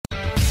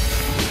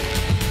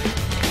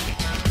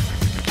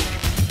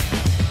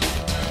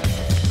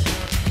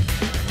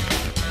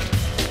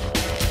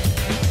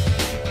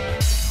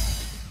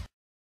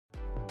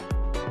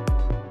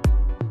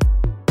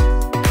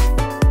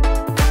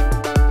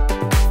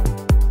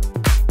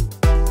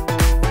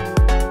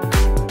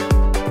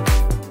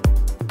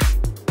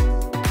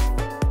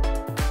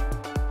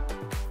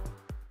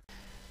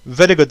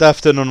Very good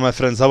afternoon, my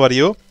friends. How are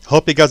you?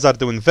 Hope you guys are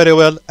doing very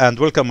well, and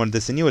welcome on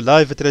this new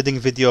live trading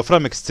video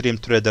from Extreme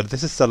Trader.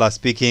 This is Salah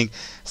speaking.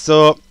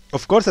 So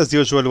of course, as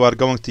usual, we are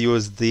going to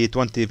use the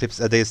 20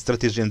 pips a day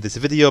strategy in this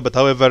video, but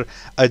however,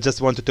 I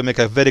just wanted to make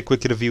a very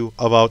quick review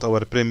about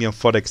our premium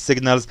forex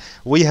signals.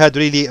 We had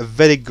really a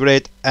very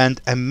great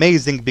and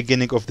amazing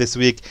beginning of this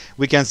week.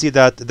 We can see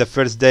that the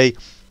first day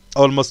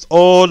almost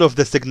all of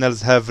the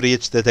signals have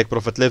reached the take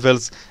profit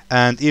levels,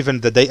 and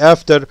even the day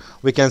after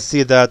we can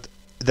see that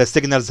the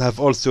signals have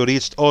also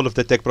reached all of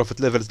the take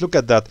profit levels. Look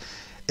at that.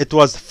 It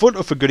was full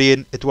of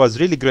green. It was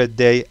really great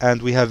day,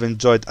 and we have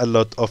enjoyed a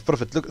lot of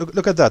profit.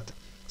 Look at that.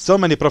 So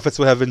many profits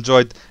we have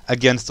enjoyed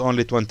against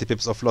only 20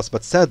 pips of loss.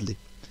 But sadly,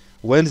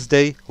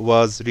 Wednesday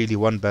was really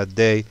one bad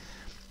day,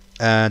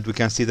 and we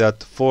can see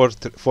that four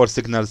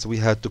signals we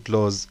had to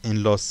close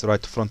in loss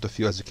right in front of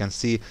you, as you can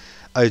see.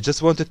 I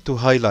just wanted to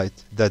highlight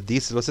that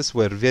these losses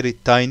were very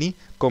tiny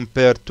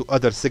compared to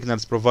other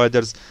signals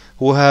providers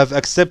who have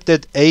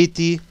accepted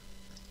 80.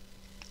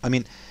 I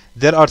mean,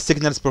 there are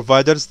signals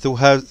providers who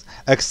have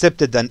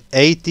accepted an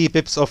 80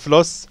 pips of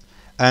loss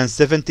and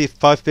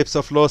 75 pips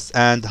of loss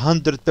and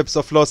 100 pips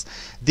of loss.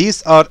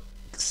 These are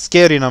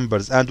scary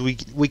numbers, and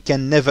we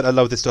can never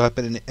allow this to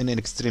happen in an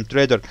extreme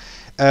trader.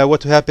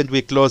 What happened,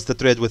 we closed the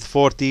trade with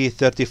 40,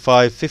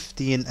 35,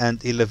 15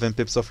 and 11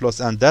 pips of loss,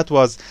 and that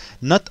was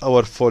not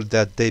our fault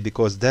that day,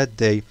 because that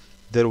day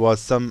there was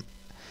some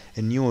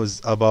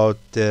news about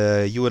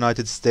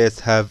United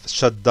States have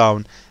shut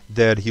down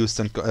their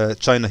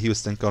China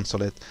Houston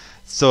consulate.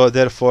 So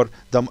therefore,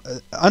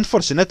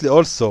 unfortunately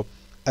also,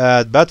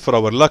 bad for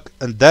our luck,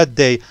 and that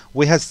day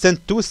we had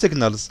sent two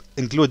signals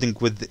included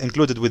with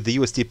the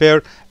USD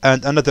pair,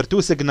 and another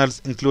two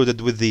signals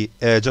included with the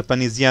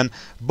Japanese yen.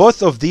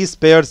 Both of these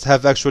pairs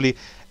have actually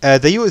the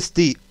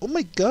USD, oh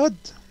my god,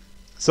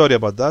 sorry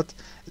about that,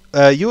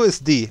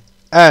 USD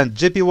and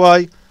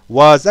JPY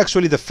was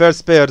actually the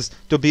first pairs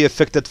to be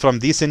affected from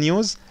this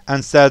news,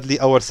 and sadly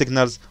our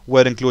signals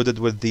were included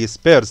with these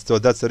pairs, so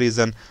that's the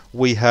reason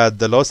we had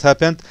the loss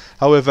happened.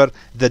 However,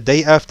 the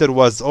day after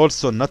was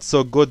also not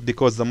so good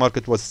because the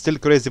market was still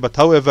crazy, but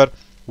however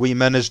we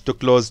managed to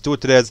close two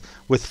trades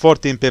with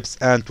 14 pips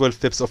and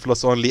 12 pips of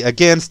loss only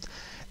against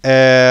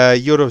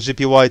Euro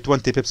JPY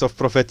 20 pips of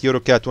profit, Euro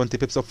CAD 20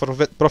 pips of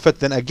profit.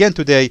 Then again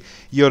today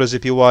Euro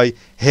JPY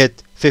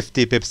hit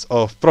 50 pips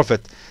of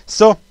profit.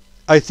 So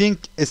I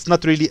think it's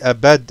not really a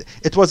bad,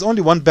 it was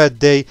only one bad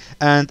day,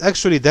 and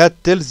actually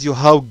that tells you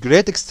how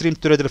great Extreme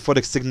Trader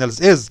Forex Signals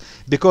is,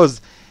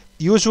 because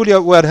usually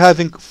we are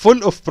having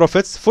full of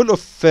profits, full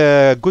of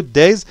good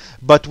days,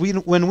 but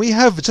when we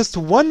have just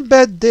one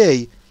bad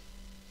day,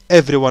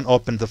 everyone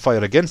opened the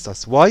fire against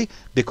us. Why?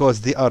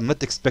 Because they are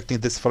not expecting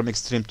this from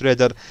Extreme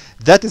Trader.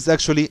 That is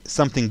actually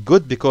something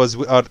good, because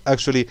we are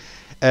actually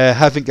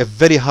having a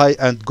very high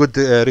and good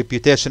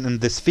reputation in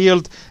this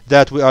field,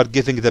 that we are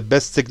giving the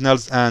best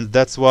signals, and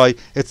that's why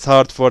it's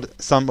hard for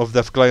some of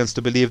the clients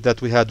to believe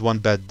that we had one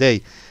bad day.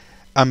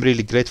 I'm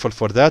really grateful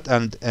for that,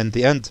 and in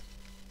the end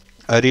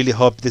I really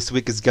hope this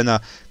week is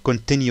gonna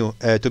continue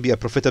to be a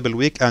profitable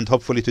week, and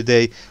hopefully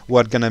today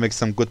we're gonna make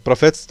some good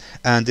profits.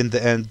 And in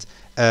the end,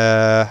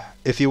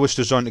 if you wish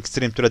to join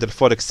Extreme Trader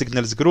Forex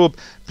Signals group,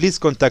 please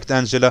contact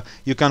Angela.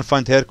 You can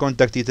find her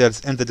contact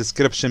details in the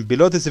description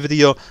below this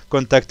video.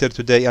 Contact her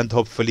today, and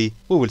hopefully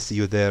we will see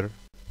you there.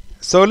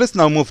 So let's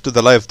now move to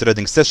the live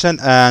trading session,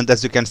 and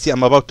as you can see,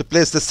 I'm about to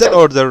place the sell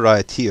order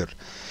right here.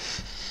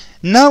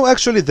 Now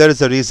actually there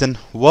is a reason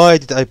why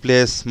did I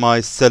place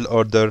my sell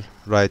order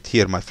right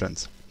here, my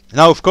friends.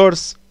 Now of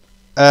course,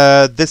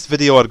 this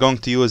video are going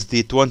to use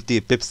the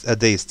 20 pips a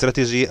day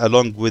strategy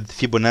along with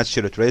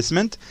Fibonacci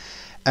retracement,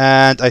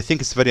 and I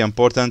think it's very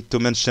important to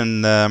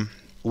mention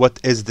what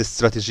is this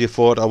strategy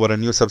for our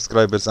new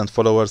subscribers and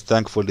followers.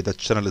 Thankfully the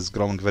channel is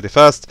growing very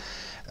fast.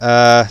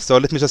 So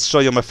let me just show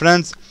you, my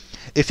friends.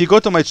 If you go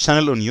to my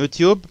channel on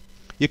YouTube,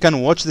 you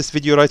can watch this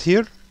video right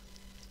here,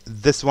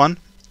 this one,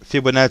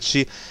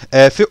 Fibonacci,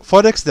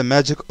 Forex, the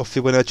magic of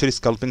Fibonacci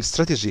scalping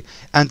strategy.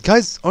 And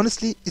guys,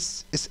 honestly,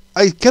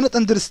 I cannot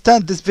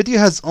understand, this video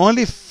has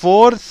only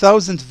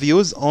 4,000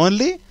 views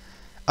only.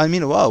 I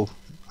mean, wow.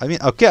 I mean,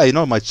 okay, I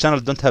know my channel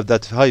don't have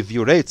that high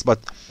view rates, but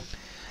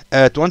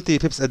 20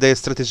 pips a day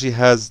strategy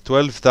has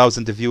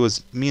 12,000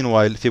 views.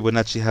 Meanwhile,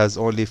 Fibonacci has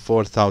only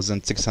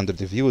 4,600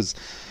 views.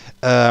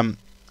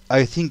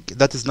 I think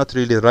that is not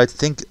really the right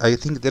thing. I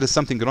think there is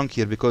something wrong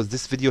here, because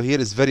this video here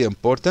is very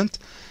important.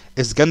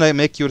 It's gonna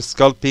make your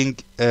scalping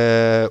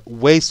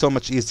way so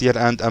much easier,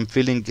 and I'm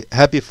feeling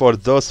happy for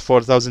those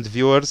 4,000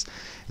 viewers.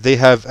 They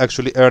have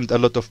actually earned a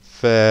lot of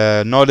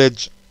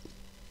knowledge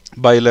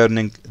by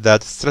learning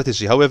that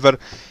strategy. However,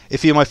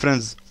 if you, my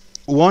friends,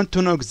 want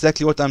to know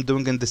exactly what I'm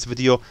doing in this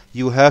video,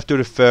 you have to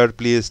refer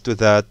please to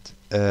that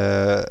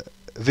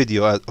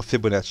video of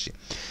Fibonacci.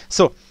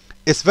 So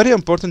it's very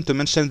important to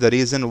mention the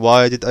reason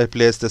why did I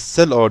place the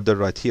sell order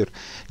right here.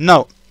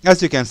 Now,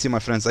 as you can see, my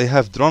friends, I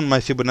have drawn my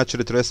Fibonacci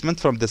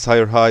retracement from this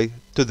higher high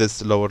to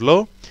this lower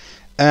low,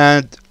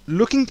 and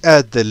looking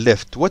at the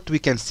left, what we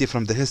can see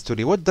from the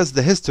history, what does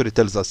the history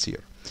tells us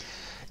here?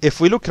 If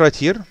we look right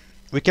here,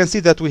 we can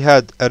see that we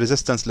had a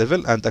resistance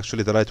level, and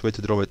actually the right way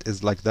to draw it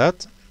is like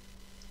that,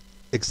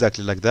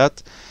 exactly like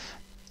that.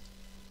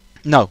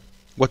 Now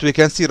what we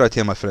can see right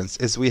here, my friends,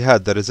 is we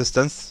had the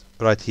resistance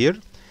right here,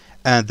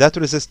 and that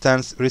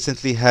resistance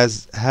recently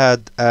has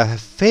had a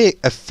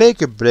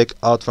fake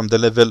breakout from the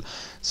level.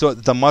 So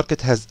the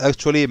market has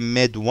actually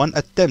made one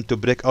attempt to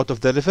break out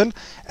of the level,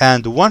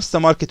 and once the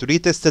market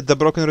retested the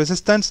broken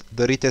resistance,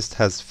 the retest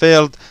has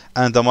failed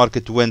and the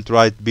market went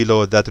right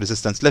below that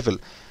resistance level.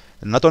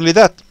 And not only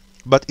that,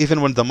 but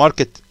even when the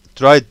market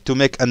tried to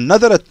make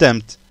another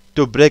attempt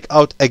to break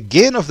out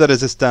again of the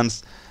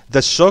resistance,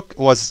 the shock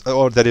was,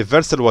 or the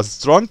reversal was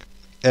strong,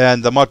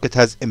 and the market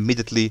has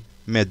immediately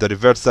made the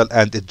reversal,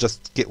 and it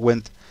just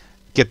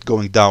kept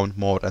going down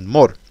more and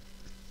more.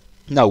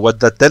 Now what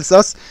that tells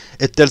us,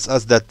 it tells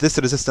us that this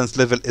resistance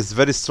level is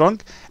very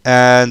strong,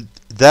 and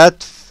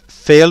that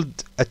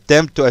failed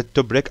attempt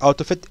to break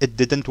out of it, it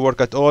didn't work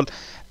at all,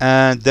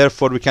 and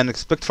therefore we can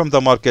expect from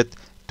the market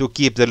to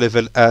keep the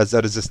level as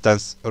a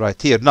resistance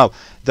right here. Now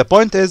the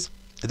point is,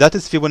 that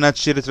is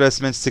Fibonacci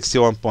retracement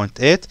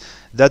 61.8.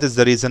 that is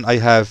the reason I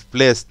have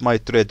placed my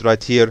trade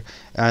right here,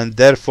 and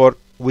therefore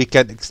we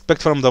can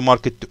expect from the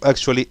market to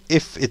actually,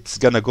 if it's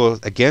gonna go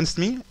against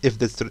me, if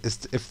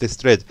this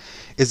trade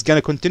is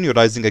gonna continue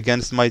rising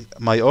against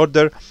my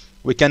order,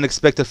 we can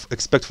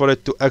expect for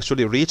it to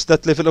actually reach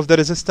that level of the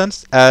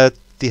resistance at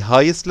the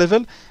highest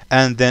level,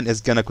 and then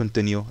it's gonna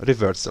continue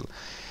reversal.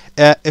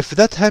 If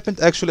that happened,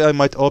 actually I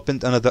might open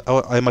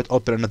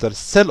another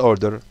sell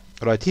order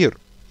right here.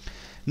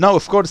 Now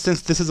of course,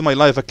 since this is my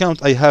live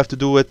account, I have to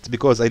do it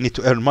because I need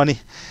to earn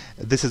money.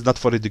 This is not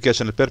for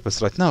educational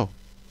purpose right now.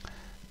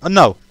 And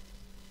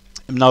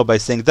now by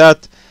saying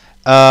that,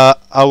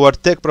 our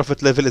take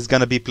profit level is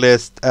gonna be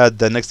placed at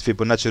the next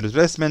Fibonacci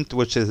retracement,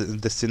 which is in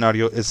this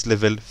scenario is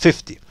level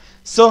 50.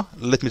 So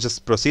let me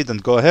just proceed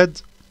and go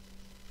ahead,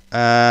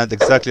 and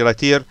exactly right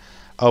here,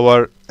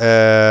 our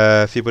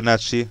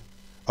Fibonacci,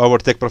 our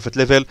take profit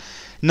level.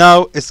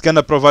 Now it's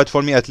gonna provide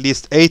for me at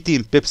least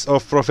 18 pips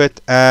of profit,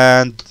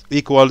 and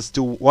equals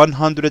to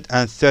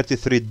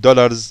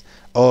 $133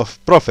 of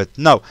profit.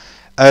 Now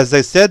as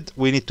I said,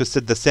 we need to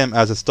set the same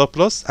as a stop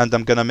loss, and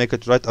I'm gonna make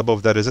it right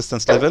above the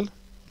resistance level.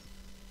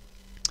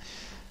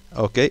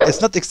 Okay, it's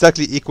not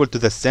exactly equal to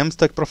the same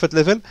take profit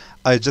level.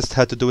 I just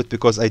had to do it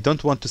because I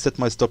don't want to set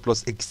my stop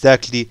loss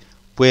exactly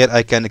where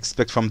I can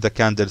expect from the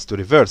candles to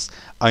reverse.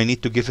 I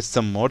need to give it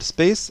some more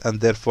space, and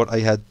therefore I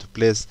had to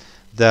place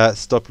the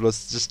stop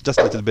loss just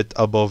a little bit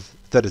above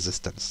the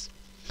resistance.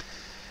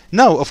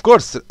 Now of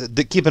course,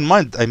 keep in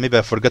mind, maybe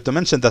I forgot to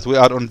mention that we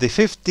are on the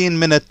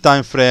 15-minute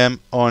time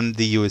frame on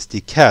the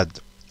USD CAD.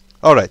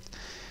 Alright,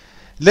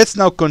 let's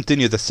now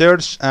continue the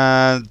search,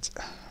 and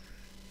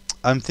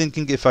I'm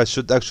thinking if I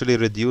should actually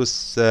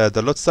reduce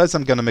the lot size,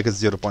 I'm gonna make it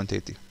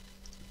 0.80.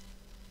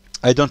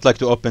 I don't like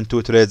to open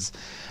 2 trades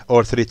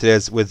or 3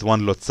 trades with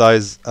 1 lot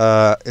size.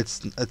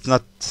 It's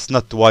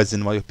not wise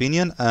in my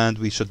opinion, and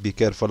we should be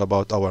careful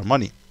about our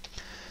money.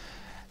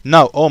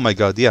 Now, oh my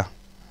god, yeah,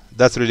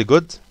 that's really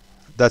good.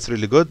 That's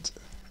really good.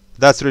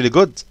 That's really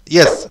good.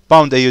 Yes,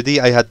 pound AUD,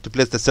 I had to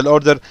place the sell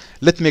order.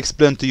 Let me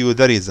explain to you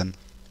the reason.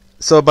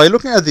 So by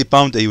looking at the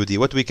pound AUD,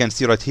 what we can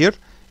see right here,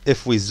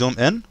 if we zoom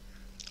in,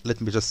 let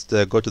me just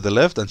go to the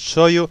left and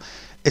show you.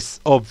 It's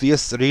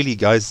obvious, really,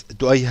 guys.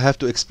 Do I have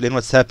to explain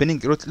what's happening?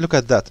 Look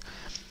at that.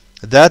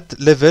 That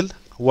level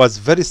was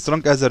very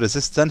strong as a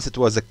resistance. It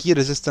was a key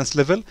resistance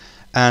level,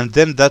 and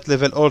then that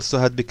level also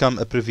had become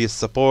a previous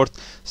support.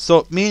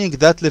 So meaning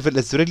that level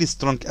is really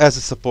strong as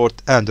a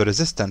support and a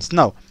resistance.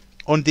 Now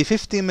on the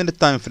 15-minute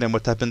time frame,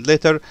 what happened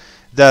later,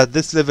 that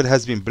this level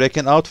has been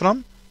broken out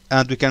from,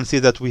 and we can see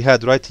that we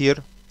had right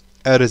here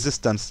a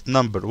resistance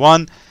number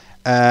 1,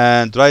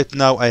 and right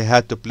now I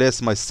had to place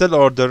my sell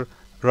order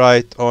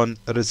right on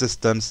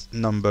resistance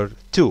number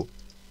 2.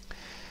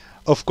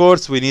 Of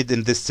course, we need,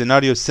 in this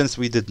scenario, since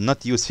we did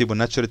not use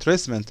Fibonacci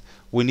retracement,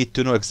 we need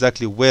to know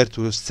exactly where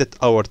to set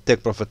our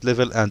take profit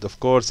level, and of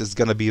course it's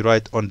gonna be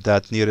right on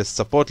that nearest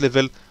support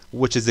level,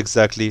 which is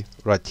exactly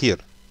right here.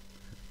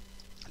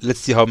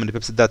 Let's see how many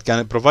pips that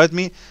can provide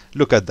me.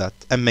 Look at that,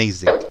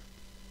 amazing.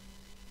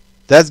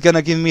 That's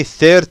gonna give me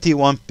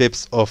 31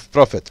 pips of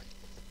profit.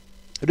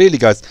 Really,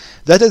 guys,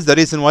 that is the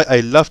reason why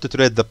I love to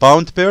trade the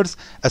pound pairs.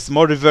 A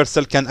small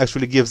reversal can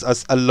actually gives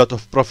us a lot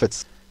of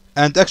profits.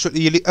 And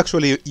actually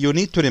you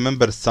need to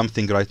remember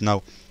something right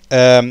now.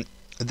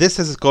 This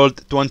is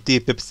called 20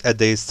 pips a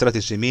day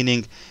strategy,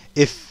 meaning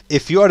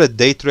if you are a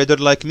day trader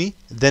like me,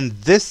 then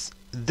this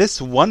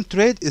one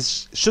trade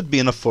should be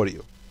enough for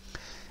you.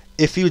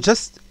 If you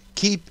just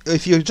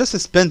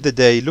spend the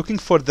day looking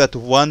for that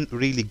one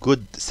really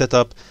good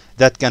setup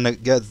that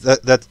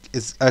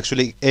is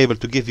actually able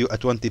to give you a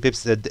 20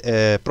 pips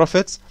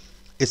profits,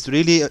 it's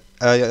really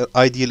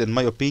ideal, in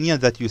my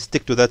opinion, that you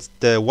stick to that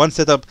one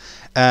setup.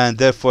 And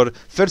therefore,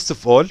 first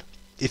of all,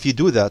 if you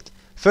do that,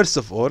 first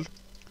of all,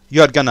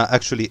 you are gonna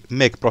actually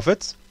make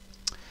profits,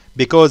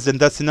 because in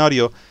that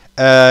scenario,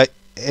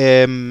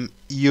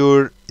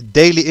 your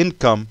daily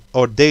income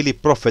or daily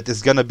profit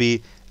is gonna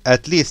be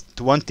at least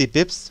 20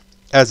 pips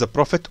as a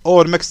profit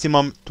or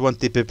maximum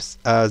 20 pips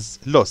as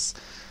loss,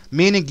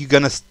 meaning you're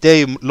gonna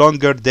stay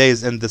longer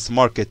days in this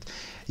market.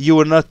 You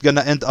are not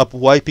gonna end up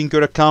wiping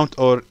your account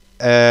or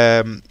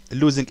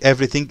losing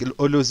everything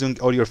or losing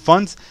all your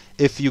funds.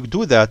 If you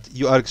do that,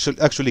 you are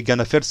actually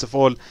gonna first of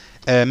all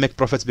make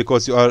profits,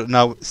 because you are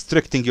now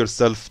restricting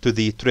yourself to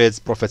the trades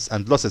profits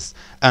and losses.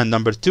 And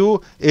number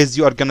two is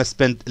you are gonna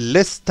spend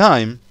less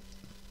time.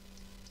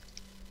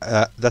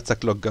 That's a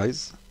clock,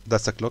 guys,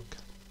 that's a clock.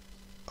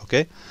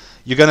 Okay,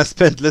 you're gonna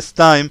spend less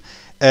time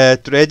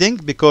trading,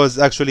 because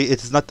actually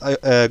it is not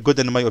good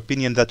in my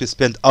opinion that you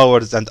spend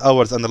hours and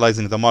hours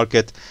analyzing the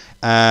market,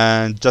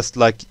 and just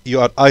like you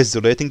are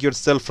isolating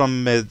yourself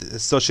from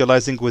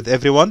socializing with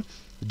everyone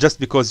just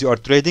because you are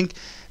trading.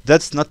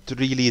 That's not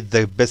really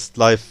the best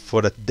life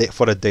for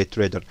a day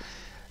trader.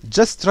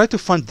 Just try to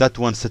find that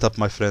one setup,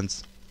 my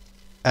friends,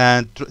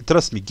 and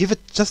trust me, give it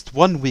just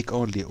 1 week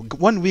only,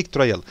 1 week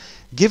trial.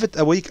 Give it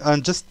a week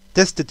and just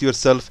test it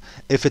yourself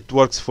if it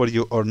works for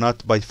you or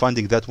not, by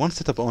finding that one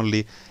setup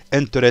only,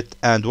 enter it,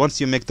 and once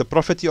you make the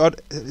profit you are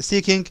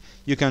seeking,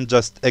 you can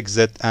just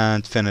exit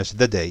and finish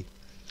the day.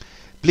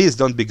 Please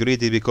don't be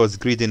greedy, because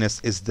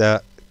greediness is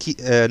the key,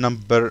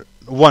 number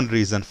one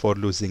reason for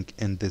losing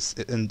in this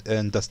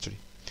industry.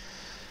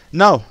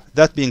 Now,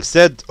 that being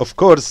said, of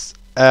course,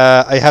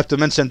 I have to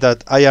mention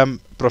that I am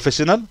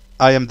professional.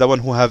 I am the one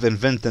who have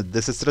invented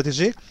this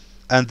strategy,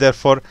 and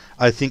therefore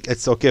I think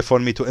it's okay for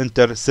me to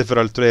enter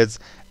several trades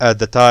at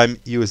the time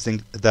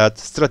using that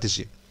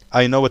strategy.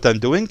 I know what I'm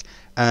doing,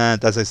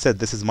 and as I said,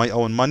 this is my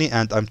own money,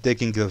 and I'm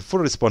taking the full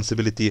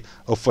responsibility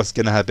of what's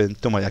gonna happen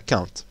to my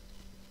account.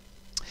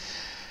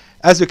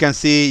 As you can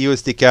see,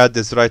 USD CAD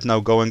is right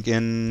now going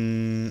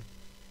in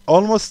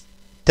almost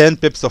 10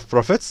 pips of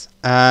profits,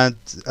 and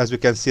as we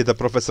can see, the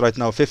profits right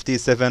now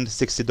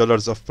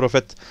 $57–60 of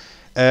profit.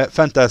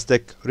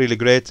 Fantastic, really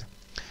great.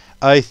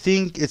 I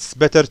think it's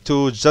better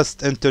to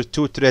just enter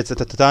 2 trades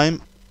at a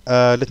time.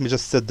 Let me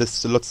just set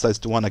this lot size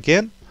to 1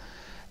 again,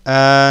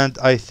 and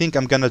I think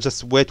I'm gonna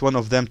just wait one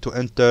of them to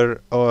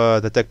enter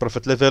the take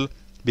profit level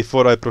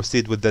before I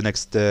proceed with the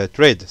next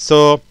trade.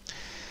 So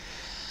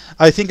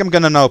I think I'm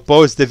gonna now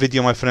pause the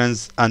video, my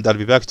friends, and I'll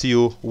be back to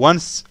you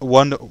once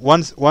one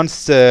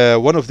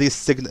of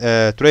these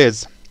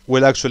trades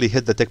will actually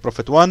hit the take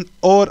profit 1,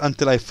 or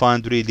until I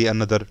find really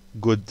another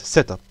good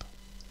setup.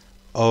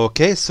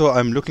 Okay, so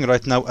I'm looking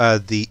right now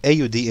at the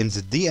AUD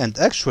NZD, and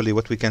actually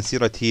what we can see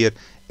right here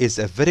is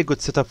a very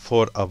good setup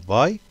for a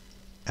buy,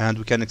 and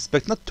we can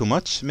expect not too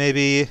much,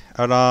 maybe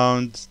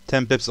around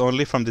 10 pips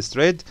only from this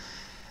trade.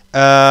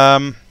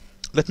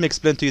 Let me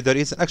explain to you the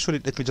reason. Actually,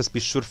 let me just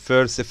be sure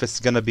first if it's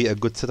gonna be a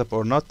good setup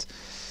or not.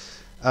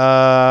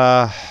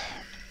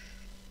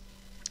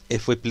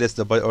 If we place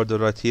the buy order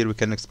right here, we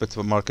can expect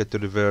the market to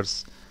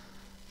reverse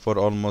for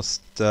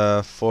almost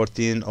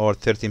 14 or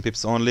 13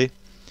 pips only.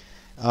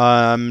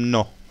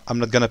 No, I'm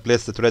not gonna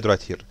place the trade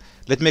right here.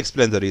 Let me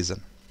explain the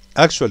reason.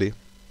 Actually,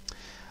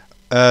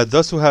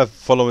 those who have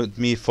followed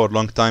me for a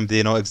long time,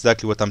 they know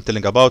exactly what I'm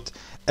telling about.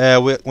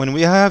 When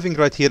we are having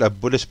right here a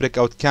bullish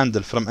breakout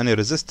candle from any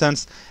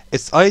resistance,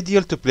 it's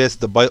ideal to place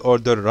the buy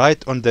order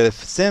right on the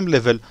same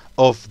level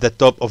of the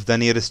top of the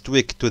nearest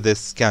wick to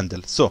this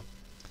candle. So,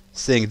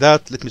 saying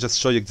that, let me just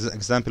show you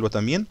example what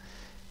I mean.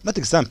 Not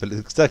example,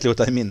 exactly what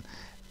I mean.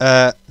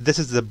 This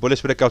is the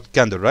bullish breakout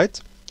candle, right?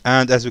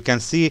 And as you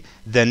can see,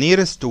 the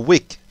nearest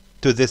wick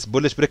to this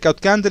bullish breakout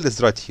candle is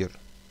right here.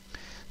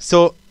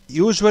 So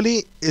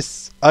usually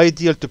it's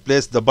ideal to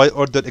place the buy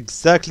order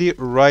exactly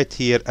right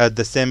here at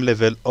the same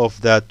level of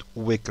that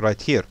wick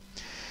right here.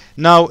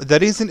 Now the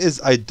reason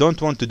is I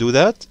don't want to do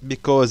that,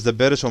 because the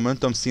bearish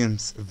momentum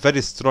seems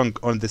very strong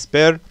on this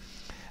pair,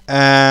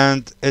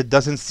 and it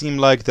doesn't seem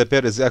like the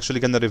pair is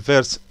actually gonna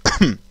reverse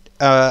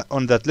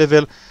on that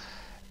level.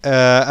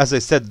 As I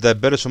said, the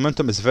bearish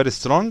momentum is very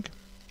strong,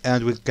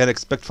 and we can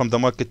expect from the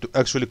market to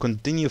actually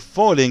continue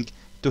falling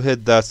to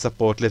hit that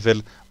support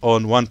level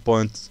on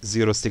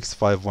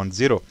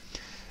 1.06510.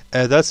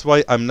 That's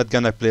why I'm not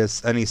gonna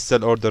place any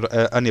sell order,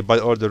 any buy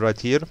order right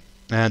here,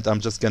 and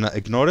I'm just gonna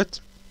ignore it.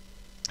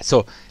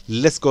 So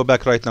let's go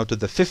back right now to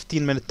the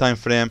 15-minute time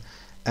frame,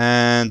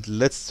 and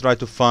let's try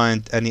to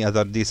find any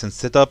other decent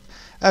setup.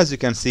 As you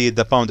can see,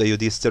 the pound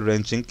AUD is still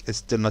ranging, is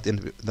still not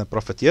in the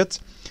profit yet,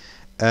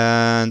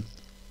 and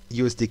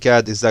USD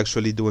CAD is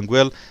actually doing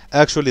well.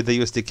 Actually, the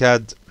USD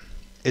CAD,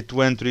 it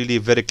went really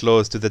very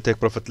close to the take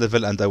profit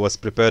level, and I was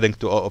preparing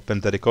to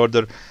open the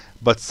recorder,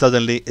 but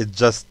suddenly it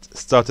just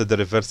started the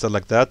reversal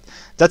like that.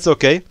 That's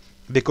okay,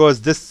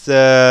 because this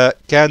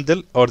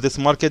candle or this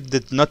market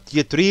did not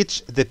yet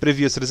reach the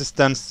previous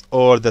resistance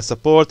or the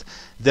support,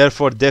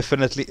 therefore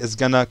definitely is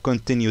gonna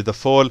continue the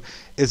fall.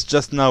 It's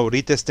just now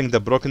retesting the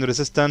broken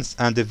resistance,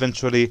 and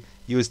eventually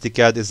USD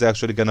CAD is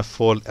actually gonna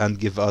fall and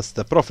give us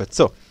the profit.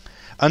 So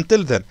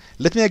until then,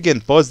 let me again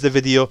pause the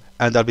video,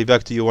 and I'll be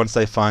back to you once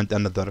I find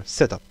another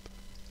setup.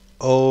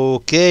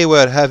 Okay,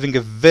 we're having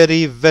a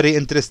very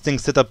interesting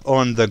setup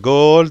on the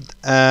gold,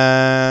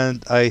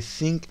 and I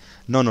think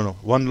no,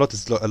 one lot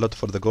is a lot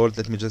for the gold.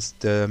 Let me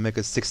just make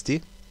it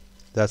 60.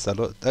 That's a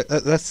lot.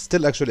 That's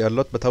still actually a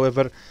lot, but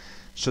however,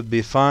 should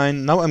be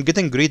fine. Now I'm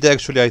getting greedy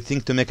actually, I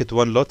think, to make it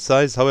one lot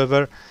size.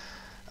 However,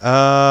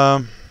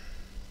 that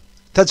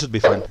should be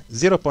fine.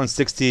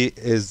 0.60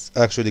 is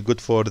actually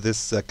good for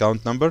this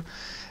count number.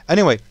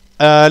 Anyway,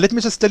 let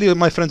me just tell you,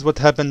 my friends, what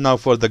happened now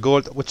for the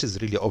gold, which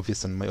is really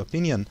obvious in my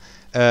opinion.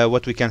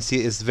 What we can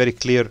see is very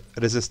clear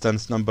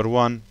resistance number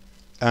 1,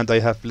 and I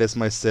have placed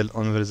my sell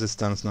on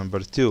resistance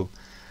number 2.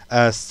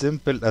 As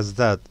simple as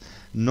that.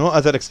 No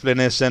other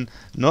explanation,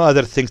 no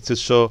other things to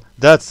show.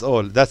 That's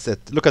all. That's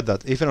it. Look at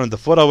that. Even on the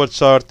 4-hour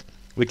chart,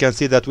 we can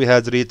see that we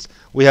have reached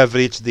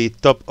the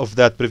top of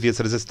that previous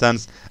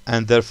resistance,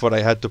 and therefore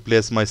I had to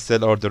place my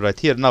sell order right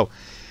here. Now,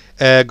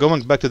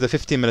 going back to the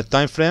 15-minute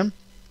time frame.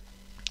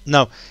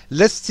 Now,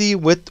 let's see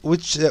what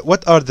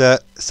are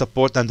the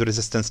support and the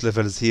resistance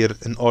levels here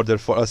in order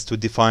for us to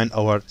define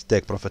our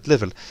take profit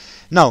level.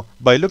 Now,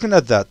 by looking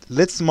at that,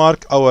 let's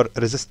mark our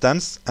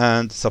resistance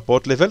and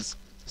support levels.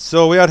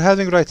 So we are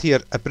having right here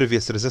a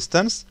previous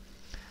resistance,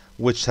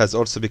 which has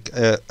also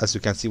as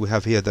you can see, we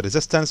have here the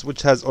resistance,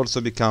 which has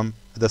also become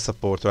the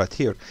support right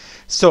here.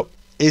 So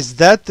is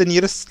that the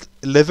nearest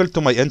level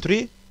to my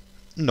entry?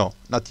 No,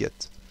 not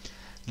yet.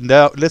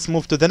 Now let's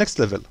move to the next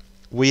level.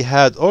 We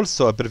had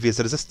also a previous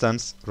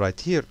resistance right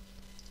here.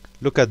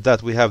 Look at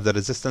that. We have the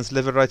resistance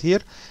level right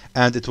here,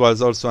 and it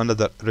was also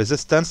another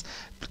resistance.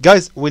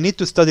 Guys, we need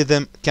to study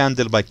them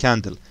candle by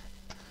candle.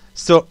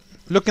 So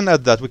looking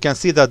at that, we can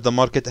see that the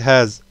market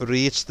has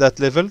reached that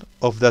level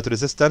of that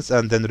resistance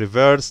and then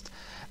reversed,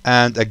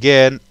 and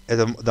again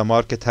the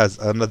market has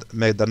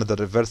made another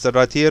reversal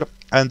right here,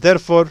 and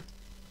therefore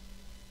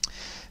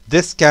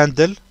this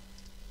candle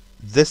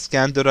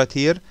right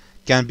here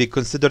can be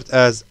considered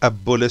as a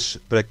bullish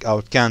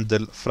breakout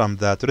candle from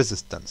that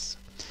resistance.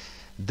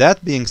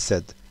 That being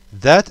said,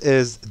 that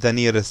is the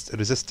nearest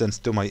resistance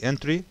to my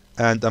entry,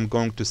 and I'm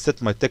going to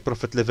set my take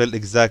profit level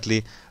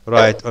exactly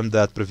right on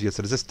that previous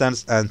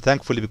resistance. And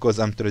thankfully, because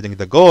I'm trading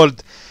the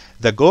gold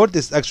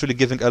is actually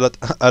giving a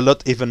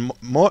lot, even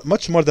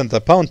much more than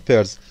the pound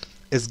pairs,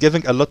 is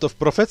giving a lot of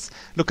profits.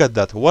 Look at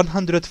that,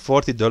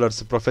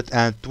 $140 profit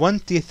and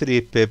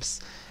 23 pips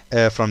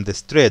from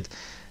this trade.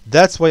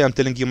 That's why I'm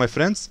telling you, my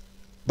friends.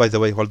 By the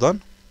way, hold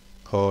on.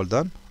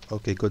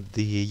 Okay, good.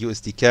 The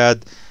USD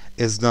CAD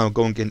is now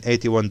going in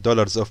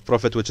 $81 of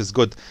profit, which is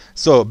good.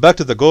 So back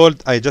to the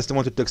gold, I just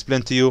wanted to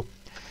explain to you,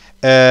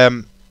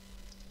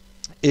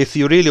 if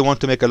you really want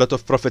to make a lot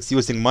of profits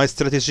using my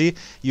strategy,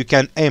 you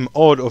can aim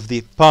all of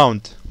the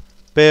pound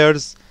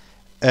pairs,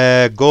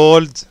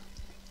 gold,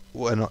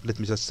 well, no, let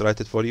me just write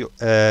it for you,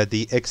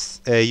 the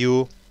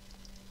XAU,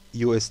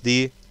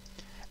 USD,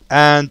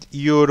 and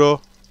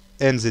Euro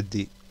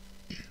NZD.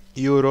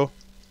 Euro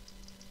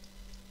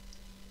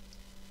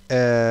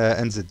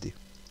NZD.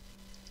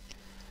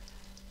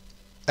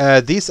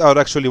 These are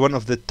actually one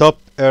of the top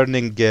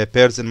earning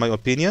pairs in my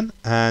opinion,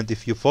 and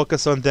if you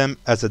focus on them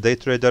as a day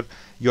trader,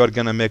 you are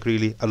gonna make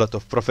really a lot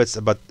of profits.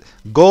 But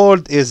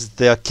gold is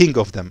the king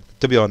of them,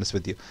 to be honest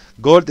with you.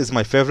 Gold is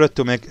my favorite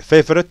to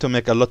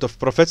make a lot of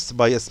profits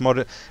by a small.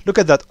 Look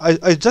at that.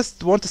 I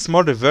just want a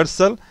small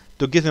reversal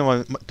to give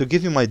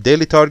you my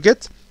daily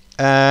target,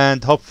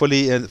 and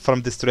hopefully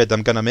from this trade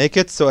I'm gonna make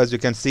it. So as you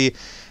can see,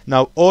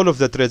 now all of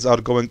the trades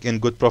are going in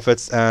good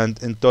profits, and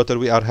in total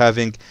we are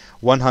having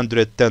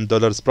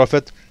 $110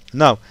 profit.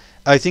 Now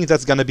I think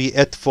that's gonna be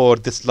it for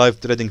this live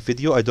trading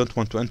video. I don't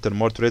want to enter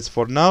more trades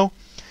for now,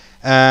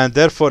 and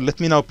therefore let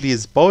me now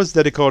please pause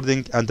the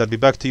recording, and I'll be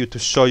back to you to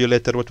show you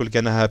later what will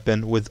gonna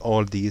happen with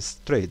all these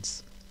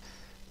trades.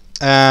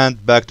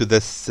 And back to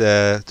this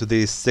to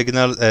these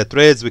signal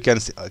trades, we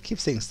can see, I keep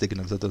saying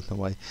signals, I don't know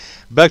why.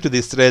 Back to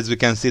these trades, we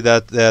can see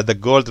that the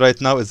gold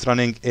right now is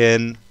running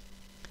in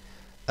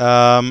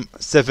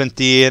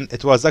 17.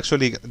 It was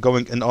actually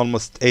going in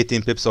almost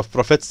 18 pips of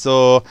profit,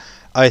 so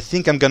I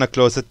think I'm gonna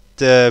close it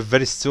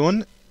very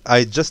soon.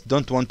 I just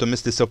don't want to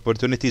miss this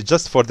opportunity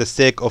just for the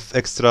sake of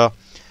extra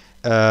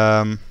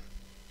 2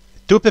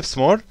 pips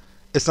more.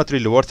 It's not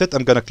really worth it.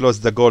 I'm gonna close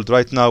the gold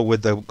right now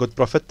with a good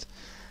profit.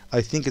 I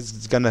think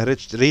it's gonna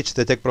reach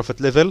the take profit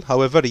level.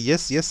 However,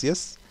 yes,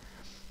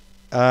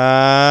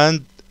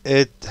 and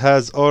it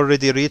has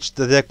already reached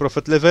the take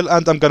profit level,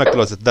 and I'm gonna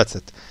close it. That's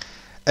it.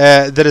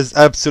 There is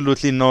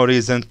absolutely no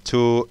reason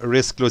to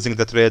risk losing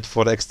the trade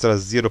for extra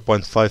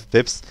 0.5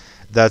 pips.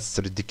 That's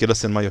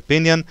ridiculous in my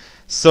opinion.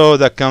 So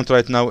the account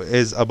right now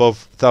is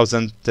above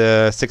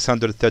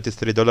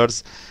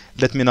 $1,633.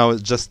 Let me now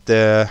just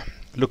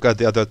look at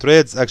the other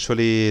trades.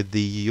 Actually,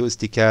 the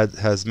USD CAD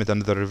has made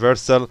another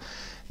reversal.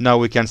 Now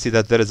we can see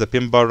that there is a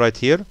pin bar right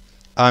here.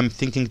 I'm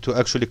thinking to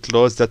actually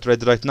close that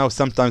trade right now.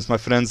 Sometimes, my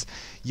friends,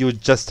 you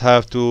just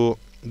have to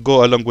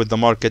go along with the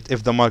market.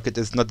 If the market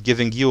is not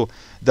giving you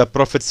the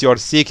profits you are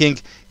seeking,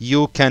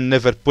 you can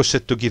never push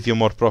it to give you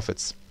more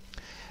profits.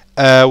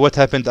 What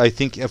happened, I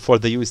think, for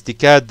the USD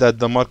CAD, that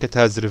the market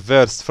has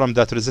reversed from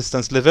that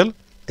resistance level.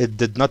 It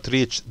did not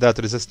reach that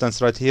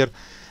resistance right here.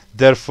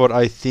 Therefore,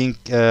 I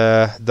think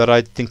the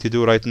right thing to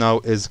do right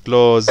now is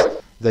close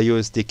the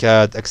USD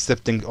CAD,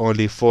 accepting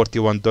only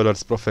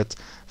 $41 profit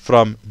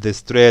from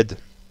this trade.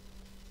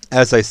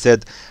 As I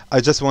said,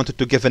 I just wanted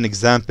to give an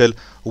example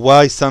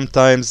why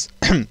sometimes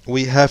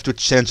we have to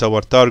change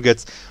our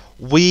targets.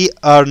 We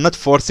are not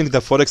forcing the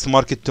forex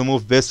market to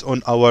move based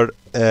on our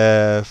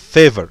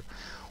favor.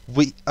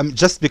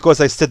 Just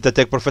because I set the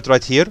take profit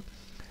right here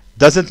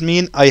doesn't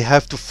mean I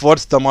have to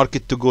force the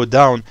market to go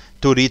down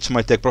to reach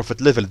my take profit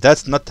level.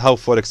 That's not how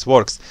forex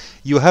works.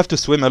 You have to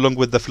swim along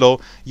with the flow.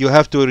 You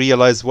have to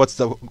realize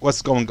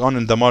what's going on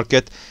in the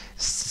market.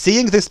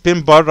 Seeing this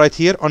pin bar right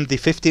here on the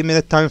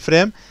 50-minute time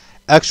frame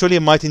actually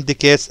might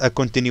indicate a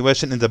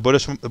continuation in the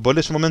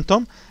bullish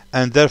momentum,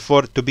 and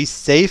therefore, to be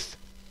safe,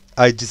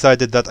 I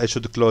decided that I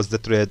should close the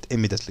trade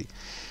immediately.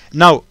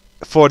 Now,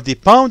 for the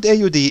pound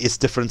AUD, it's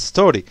different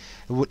story.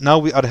 Now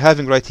we are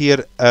having right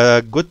here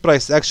a good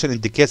price action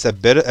indicates a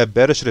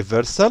bearish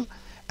reversal,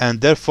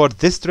 and therefore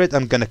this trade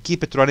I'm gonna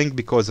keep it running,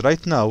 because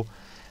right now,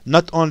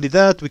 not only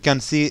that, we can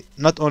see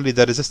not only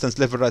the resistance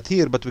level right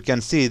here, but we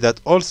can see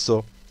that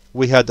also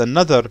we had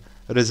another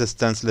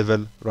resistance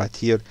level right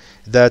here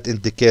that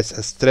indicates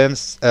a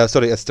strength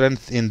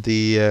in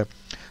the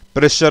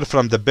pressure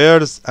from the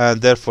bears, and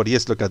therefore,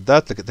 yes, look at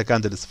that, the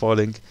candle is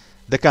falling.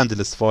 The candle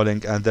is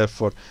falling, and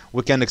therefore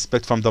we can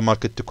expect from the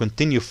market to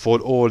continue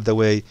fall all the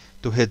way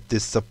to hit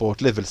this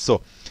support level.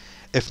 So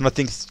if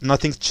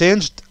nothing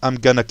changed, I'm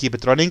gonna keep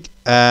it running,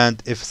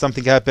 and if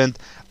something happened,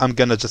 I'm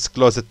gonna just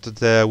close it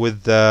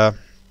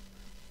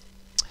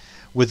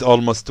with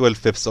almost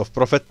 12 pips of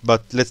profit.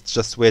 But let's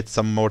just wait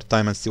some more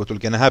time and see what will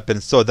gonna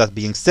happen. So that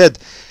being said,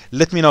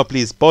 let me now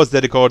please pause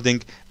the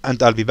recording,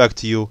 and I'll be back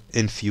to you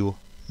in few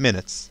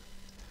minutes.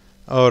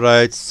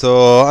 Alright,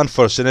 so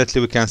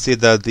unfortunately we can see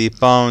that the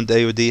pound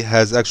AUD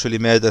has actually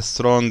made a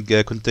strong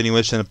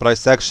continuation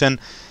price action.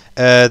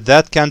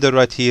 That candle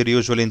right here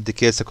usually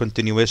indicates a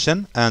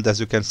continuation, and as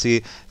you can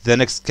see, the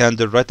next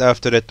candle right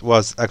after it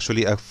was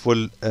actually a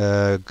full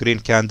green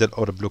candle,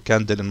 or a blue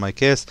candle in my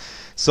case.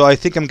 So I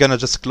think I'm gonna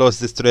just close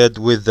this trade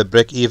with the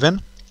break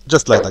even,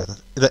 just like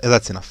that.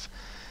 That's enough.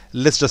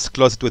 Let's just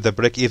close it with the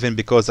break even,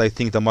 because I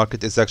think the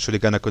market is actually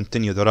gonna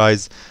continue the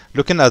rise.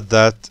 Looking at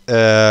that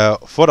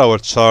for our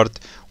chart,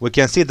 we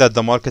can see that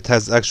the market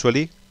has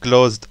actually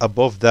closed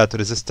above that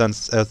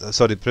resistance,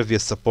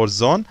 previous support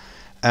zone,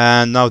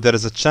 and now there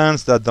is a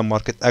chance that the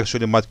market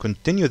actually might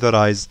continue the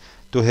rise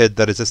to hit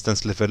the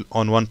resistance level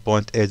on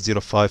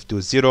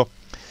 1.80520.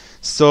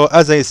 So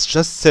as I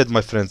just said,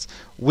 my friends,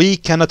 we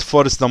cannot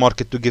force the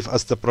market to give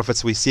us the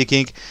profits we're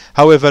seeking.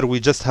 However, we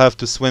just have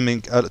to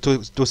swim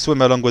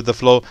along with the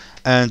flow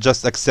and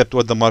just accept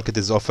what the market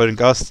is offering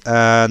us.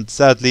 And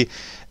sadly,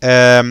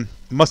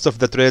 most of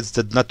the trades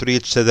did not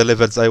reach the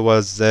levels I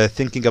was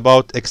thinking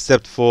about,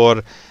 except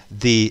for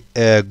the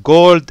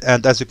gold.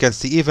 And as you can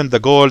see, even the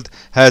gold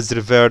has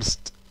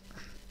reversed.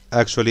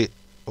 Actually,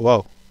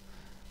 wow.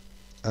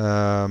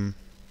 Let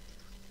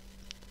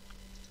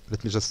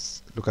me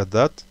just look at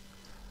that.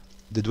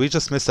 Did we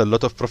just miss a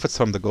lot of profits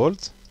from the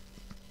gold?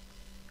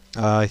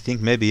 I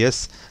think maybe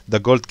yes. The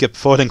gold kept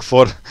falling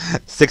for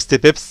 60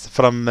 pips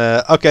from...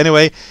 okay,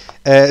 anyway,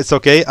 it's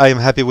okay. I am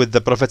happy with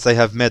the profits I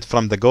have made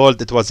from the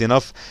gold. It was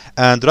enough.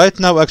 And right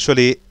now,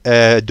 actually,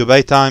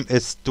 Dubai time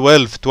is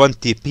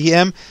 12:20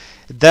 p.m.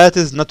 That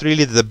is not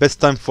really the best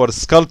time for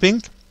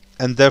scalping,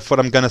 and therefore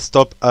I'm gonna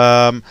stop.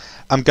 I'm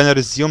gonna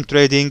resume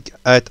trading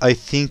at, I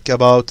think,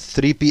 about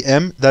 3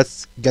 p.m.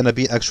 That's gonna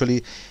be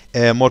actually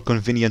a more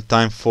convenient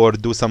time for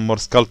do some more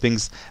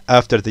scalpings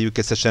after the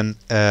UK session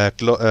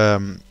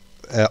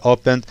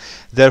opened.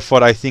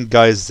 Therefore, I think,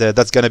 guys,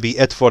 that's gonna be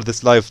it for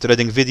this live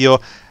trading video.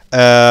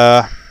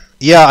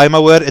 Yeah, I'm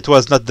aware it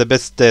was not the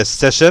best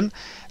session.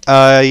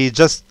 I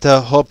just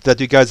hope that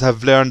you guys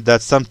have learned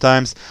that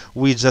sometimes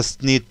we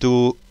just need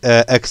to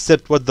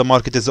accept what the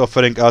market is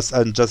offering us,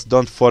 and just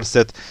don't force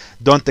it.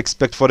 Don't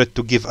expect for it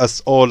to give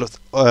us all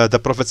the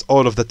profits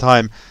all of the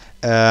time,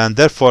 and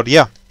therefore,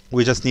 yeah,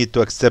 we just need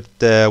to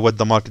accept what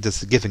the market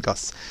is giving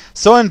us.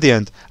 So in the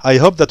end, I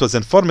hope that was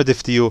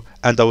informative to you,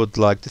 and I would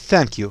like to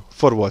thank you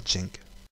for watching.